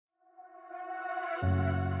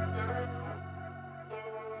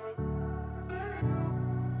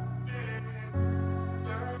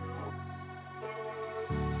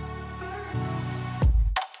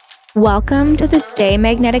Welcome to the Stay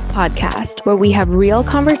Magnetic podcast, where we have real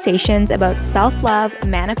conversations about self-love,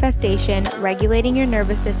 manifestation, regulating your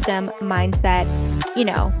nervous system, mindset,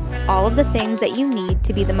 all of the things that you need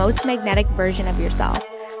to be the most magnetic version of yourself.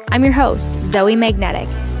 I'm your host, Zoe Magnetic,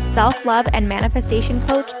 self-love and manifestation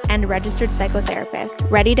coach and registered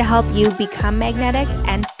psychotherapist, ready to help you become magnetic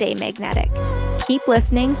and stay magnetic. Keep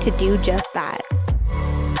listening to do just that.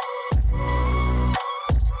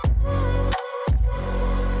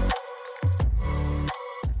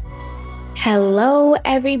 Hello,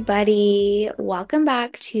 everybody. Welcome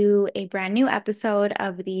back to a brand new episode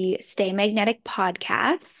of the Stay Magnetic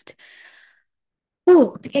podcast.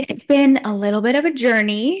 Ooh, it's been a little bit of a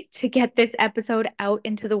journey to get this episode out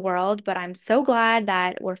into the world, but I'm so glad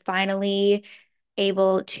that we're finally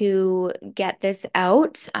able to get this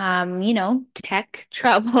out. Tech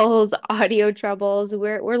troubles, audio troubles.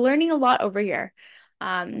 We're learning a lot over here.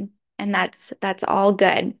 And that's all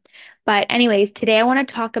good. But anyways, today I want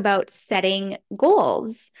to talk about setting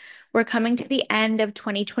goals. We're coming to the end of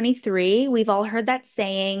 2023. We've all heard that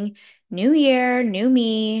saying, new year, new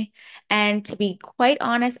me. And to be quite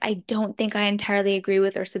honest, I don't think I entirely agree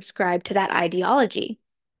with or subscribe to that ideology.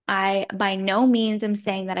 I by no means am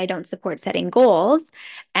saying that I don't support setting goals,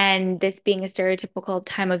 and this being a stereotypical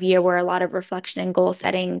time of year where a lot of reflection and goal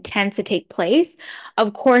setting tends to take place.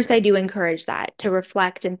 Of course, I do encourage that to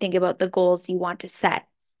reflect and think about the goals you want to set.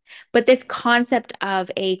 But this concept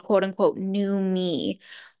of a quote unquote new me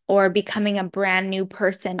or becoming a brand new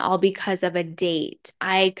person all because of a date,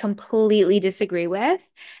 I completely disagree with.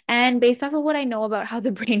 And based off of what I know about how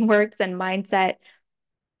the brain works and mindset,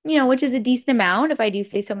 which is a decent amount, if I do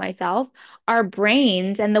say so myself, our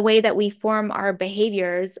brains and the way that we form our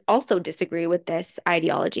behaviors also disagree with this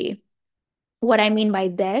ideology. What I mean by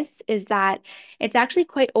this is that it's actually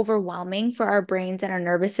quite overwhelming for our brains and our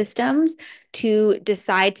nervous systems to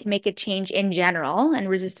decide to make a change in general, and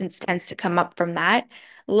resistance tends to come up from that,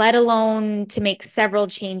 let alone to make several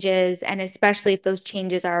changes, and especially if those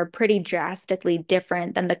changes are pretty drastically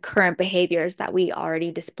different than the current behaviors that we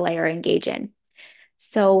already display or engage in.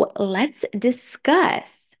 So let's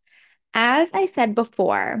discuss. As I said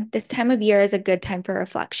before, this time of year is a good time for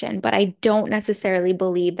reflection, but I don't necessarily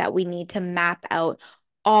believe that we need to map out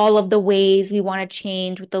all of the ways we want to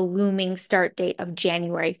change with the looming start date of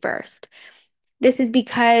January 1st. This is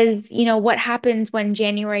because, what happens when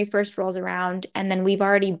January 1st rolls around and then we've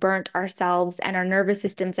already burnt ourselves and our nervous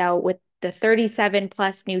systems out with the 37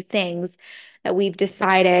 plus new things that we've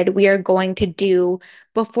decided we are going to do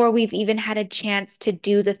before we've even had a chance to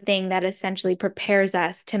do the thing that essentially prepares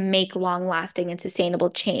us to make long lasting and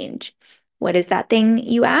sustainable change. What is that thing,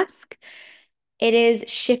 you ask? It is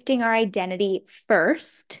shifting our identity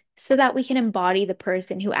first so that we can embody the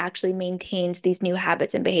person who actually maintains these new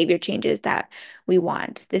habits and behavior changes that we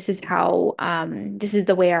want. This is how this is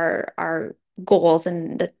the way our goals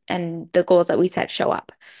and the goals that we set show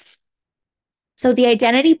up. So the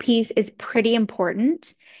identity piece is pretty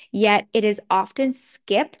important, yet it is often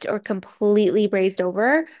skipped or completely grazed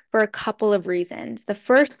over for a couple of reasons. The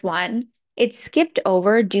first one, it's skipped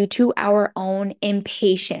over due to our own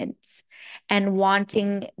impatience and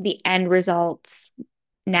wanting the end results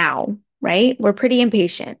now, right? We're pretty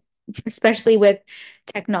impatient, especially with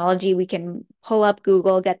technology. We can pull up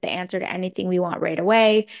Google, get the answer to anything we want right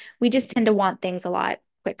away. We just tend to want things a lot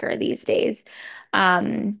quicker these days.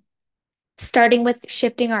 Starting with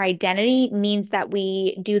shifting our identity means that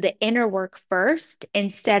we do the inner work first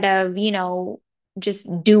instead of,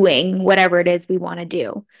 just doing whatever it is we want to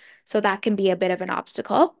do. So that can be a bit of an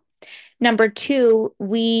obstacle. Number two,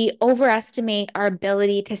 we overestimate our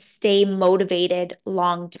ability to stay motivated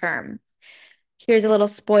long term. Here's a little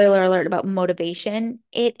spoiler alert about motivation.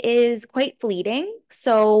 It is quite fleeting.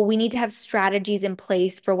 So we need to have strategies in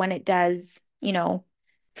place for when it does,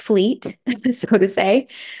 fleet, so to say,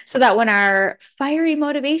 so that when our fiery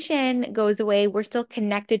motivation goes away, we're still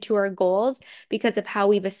connected to our goals because of how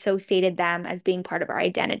we've associated them as being part of our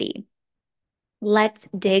identity. Let's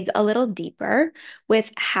dig a little deeper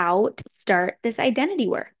with how to start this identity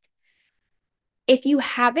work. If you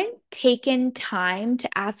haven't taken time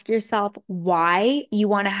to ask yourself why you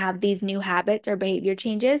want to have these new habits or behavior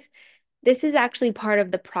changes, this is actually part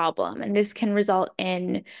of the problem, and this can result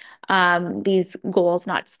in these goals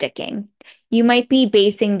not sticking. You might be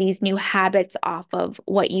basing these new habits off of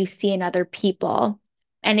what you see in other people.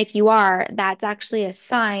 And if you are, that's actually a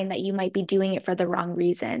sign that you might be doing it for the wrong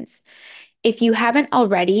reasons. If you haven't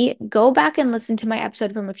already, go back and listen to my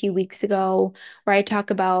episode from a few weeks ago where I talk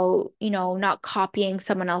about, not copying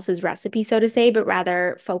someone else's recipe, so to say, but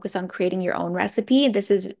rather focus on creating your own recipe. This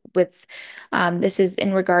is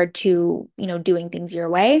in regard to, doing things your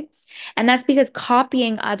way. And that's because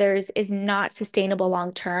copying others is not sustainable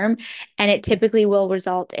long term, and it typically will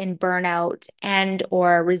result in burnout and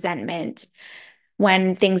or resentment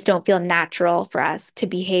when things don't feel natural for us to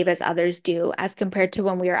behave as others do, as compared to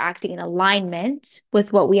when we are acting in alignment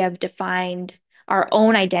with what we have defined our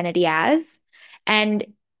own identity as. And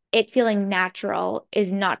it feeling natural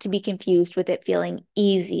is not to be confused with it feeling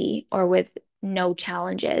easy or with no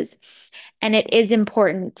challenges. And it is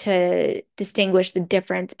important to distinguish the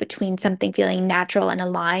difference between something feeling natural and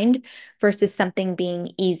aligned versus something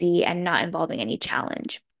being easy and not involving any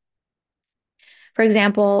challenge. For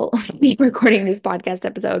example, me recording this podcast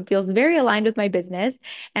episode feels very aligned with my business,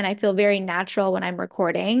 and I feel very natural when I'm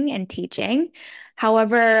recording and teaching.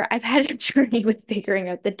 However, I've had a journey with figuring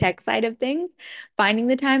out the tech side of things, finding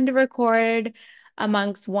the time to record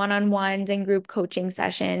amongst one-on-ones and group coaching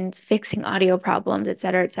sessions, fixing audio problems, et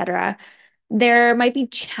cetera, et cetera. There might be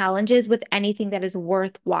challenges with anything that is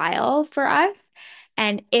worthwhile for us.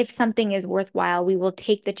 And if something is worthwhile, we will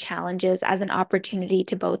take the challenges as an opportunity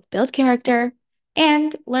to both build character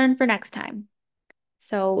and learn for next time.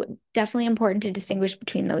 So, definitely important to distinguish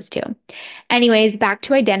between those two. Anyways, back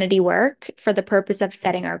to identity work for the purpose of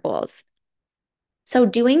setting our goals. So,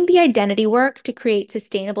 doing the identity work to create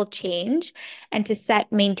sustainable change and to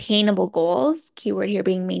set maintainable goals, keyword here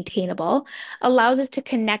being maintainable, allows us to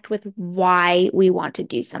connect with why we want to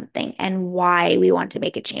do something and why we want to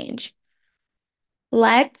make a change.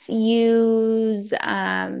 Let's use,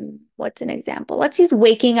 what's an example? Let's use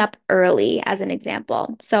waking up early as an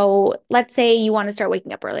example. So let's say you want to start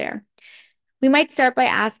waking up earlier. We might start by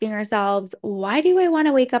asking ourselves, why do I want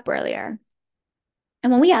to wake up earlier?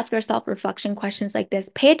 And when we ask ourselves reflection questions like this,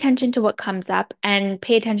 pay attention to what comes up and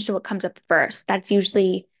pay attention to what comes up first. That's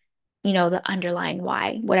usually, the underlying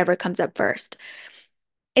why, whatever comes up first.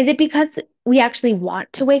 Is it because we actually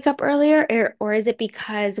want to wake up earlier, or is it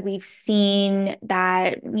because we've seen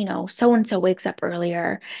that, so and so wakes up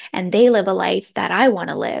earlier and they live a life that I want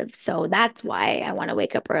to live? So that's why I want to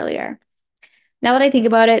wake up earlier. Now that I think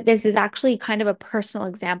about it, this is actually kind of a personal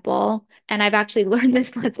example. And I've actually learned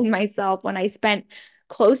this lesson myself when I spent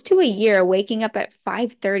close to a year waking up at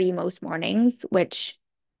 5:30 most mornings, which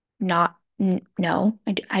not no,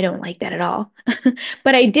 I don't like that at all.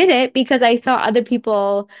 But I did it because I saw other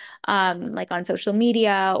people like on social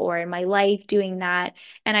media or in my life doing that.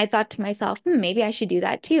 And I thought to myself, maybe I should do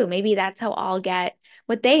that too. Maybe that's how I'll get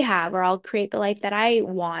what they have, or I'll create the life that I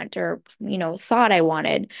want or, thought I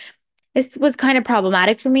wanted. This was kind of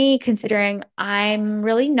problematic for me considering I'm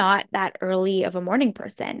really not that early of a morning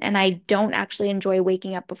person, and I don't actually enjoy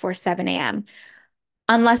waking up before 7 a.m.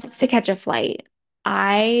 unless it's to catch a flight.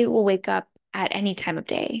 I will wake up at any time of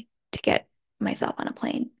day to get myself on a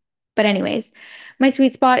plane. But anyways, my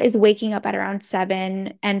sweet spot is waking up at around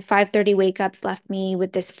 7, and 5:30 wake ups left me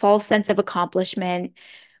with this false sense of accomplishment,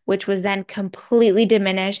 which was then completely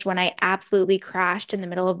diminished when I absolutely crashed in the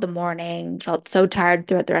middle of the morning, felt so tired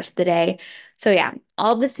throughout the rest of the day. So yeah,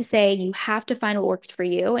 all of this to say you have to find what works for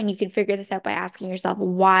you, and you can figure this out by asking yourself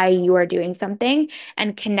why you are doing something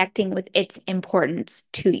and connecting with its importance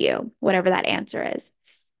to you, whatever that answer is.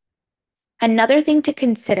 Another thing to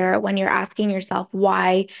consider when you're asking yourself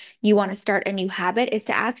why you want to start a new habit is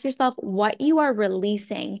to ask yourself what you are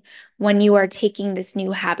releasing when you are taking this new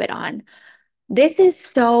habit on. This is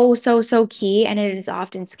so, so, so key, and it is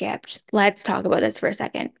often skipped. Let's talk about this for a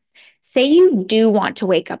second. Say you do want to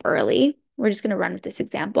wake up early. We're just going to run with this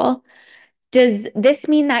example. Does this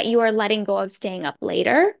mean that you are letting go of staying up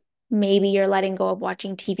later? Maybe you're letting go of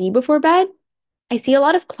watching TV before bed. I see a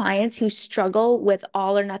lot of clients who struggle with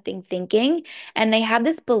all or nothing thinking, and they have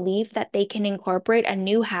this belief that they can incorporate a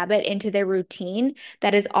new habit into their routine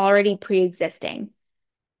that is already pre-existing.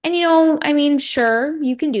 And I mean, sure,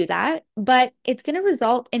 you can do that, but it's going to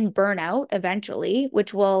result in burnout eventually,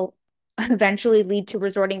 which will eventually lead to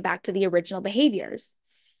resorting back to the original behaviors.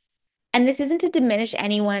 And this isn't to diminish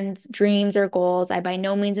anyone's dreams or goals. I by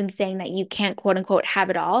no means am saying that you can't quote unquote have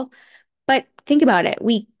it all, but think about it.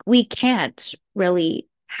 We can't really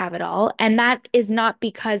have it all. And that is not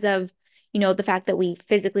because of, the fact that we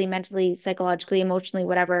physically, mentally, psychologically, emotionally,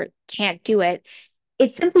 whatever, can't do it.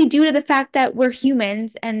 It's simply due to the fact that we're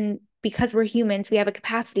humans, and because we're humans, we have a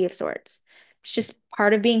capacity of sorts. It's just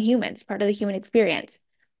part of being humans, part of the human experience.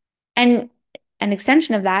 And an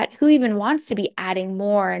extension of that, who even wants to be adding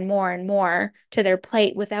more and more and more to their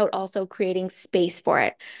plate without also creating space for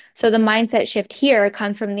it? So the mindset shift here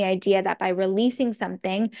comes from the idea that by releasing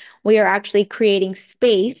something, we are actually creating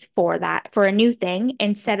space for that, for a new thing,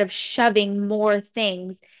 instead of shoving more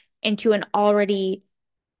things into an already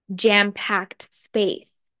jam-packed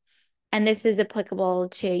space. And this is applicable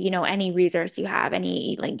to, any resource you have,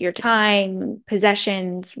 any like your time,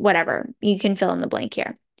 possessions, whatever. You can fill in the blank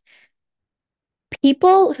here.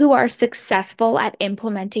 People who are successful at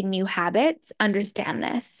implementing new habits understand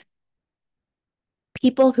this.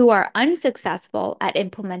 People who are unsuccessful at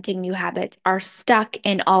implementing new habits are stuck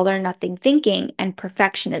in all or nothing thinking and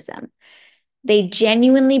perfectionism. They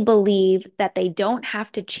genuinely believe that they don't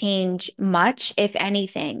have to change much, if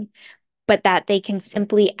anything, but that they can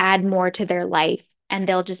simply add more to their life and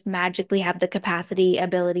they'll just magically have the capacity,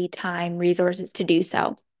 ability, time, resources to do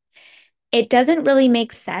so. It doesn't really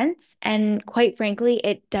make sense. And quite frankly,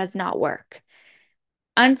 it does not work.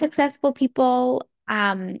 People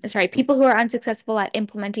who are unsuccessful at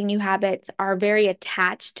implementing new habits are very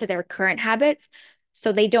attached to their current habits.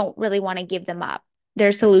 So they don't really want to give them up.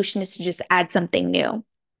 Their solution is to just add something new.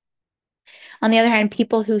 On the other hand,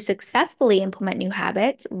 people who successfully implement new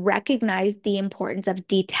habits recognize the importance of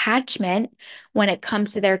detachment when it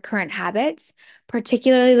comes to their current habits,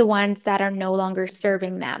 particularly the ones that are no longer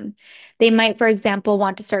serving them. They might, for example,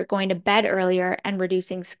 want to start going to bed earlier and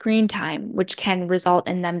reducing screen time, which can result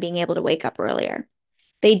in them being able to wake up earlier.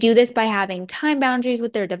 They do this by having time boundaries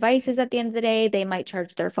with their devices at the end of the day. They might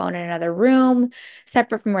charge their phone in another room,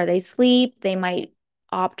 separate from where they sleep. They might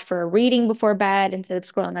opt for reading before bed instead of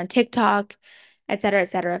scrolling on TikTok, et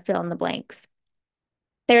cetera, fill in the blanks.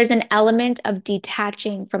 There's an element of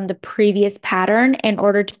detaching from the previous pattern in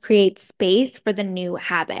order to create space for the new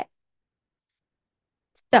habit.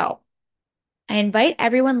 So, I invite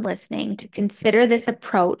everyone listening to consider this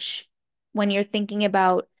approach when you're thinking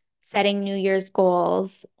about setting New Year's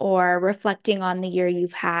goals or reflecting on the year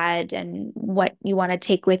you've had and what you want to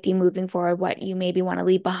take with you moving forward, what you maybe want to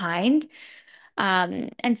leave behind,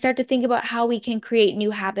 and start to think about how we can create new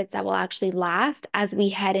habits that will actually last as we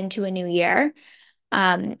head into a new year.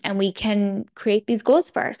 And we can create these goals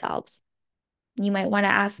for ourselves. You might want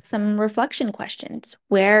to ask some reflection questions.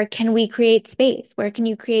 Where can we create space? Where can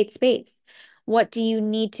you create space? What do you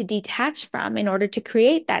need to detach from in order to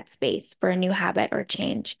create that space for a new habit or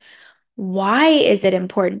change? Why is it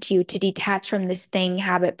important to you to detach from this thing,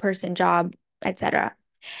 habit, person, job, etc.?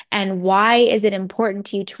 And why is it important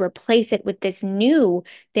to you to replace it with this new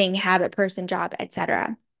thing, habit, person, job,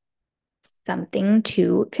 etc.? Something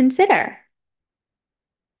to consider.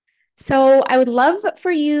 So I would love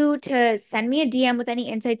for you to send me a DM with any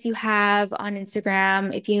insights you have on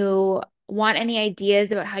Instagram. If you want any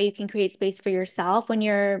ideas about how you can create space for yourself when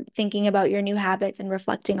you're thinking about your new habits and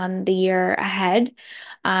reflecting on the year ahead.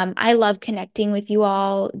 I love connecting with you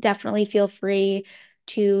all. Definitely feel free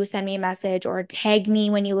to send me a message or tag me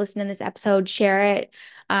when you listen to this episode. Share it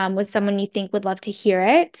with someone you think would love to hear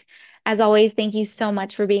it. As always, thank you so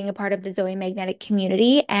much for being a part of the Zoe Magnetic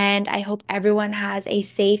community. And I hope everyone has a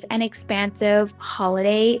safe and expansive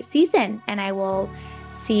holiday season. And I will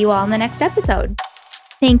see you all in the next episode.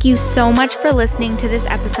 Thank you so much for listening to this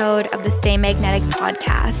episode of the Stay Magnetic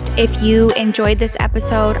podcast. If you enjoyed this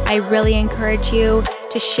episode, I really encourage you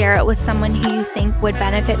to share it with someone who you think would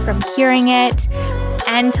benefit from hearing it,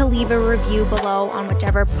 and to leave a review below on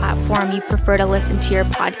whichever platform you prefer to listen to your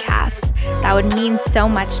podcasts. That would mean so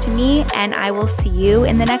much to me, and I will see you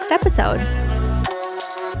in the next episode.